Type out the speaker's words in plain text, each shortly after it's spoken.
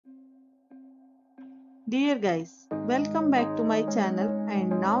Dear guys, welcome back to my channel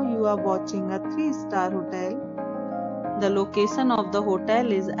and now you are watching a 3-star hotel. The location of the hotel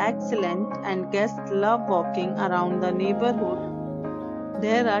is excellent and guests love walking around the neighborhood.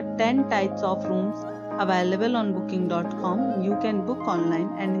 There are 10 types of rooms available on booking.com. You can book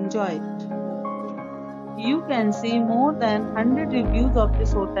online and enjoy it. You can see more than 100 reviews of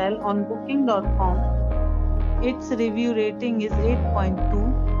this hotel on booking.com. Its review rating is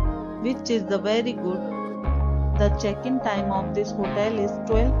 8.2, which is the very good. The check-in time of this hotel is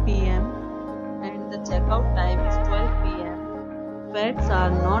 12 p.m. and the check-out time is 12 p.m. Pets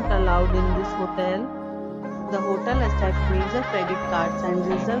are not allowed in this hotel. The hotel accepts major credit cards and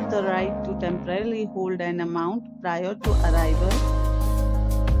reserves the right to temporarily hold an amount prior to arrival.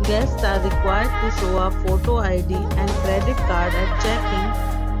 Guests are required to show a photo ID and credit card at check-in.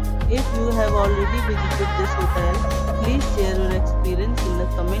 If you have already visited this hotel, please share your experience in the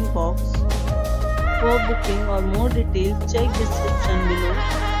comment box. For booking or more details, check description below.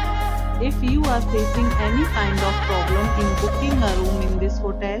 If you are facing any kind of problem in booking a room in this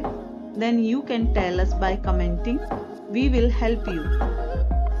hotel, then you can tell us by commenting. We will help you.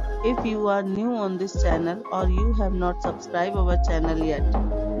 If you are new on this channel or you have not subscribed our channel yet,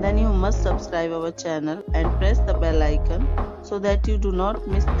 then you must subscribe our channel and press the bell icon so that you do not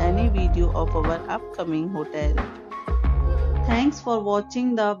miss any video of our upcoming hotel. Thanks for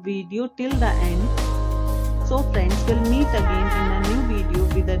watching the video till the end. So friends, will meet again in a new video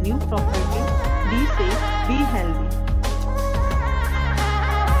with a new property. Be safe, be healthy.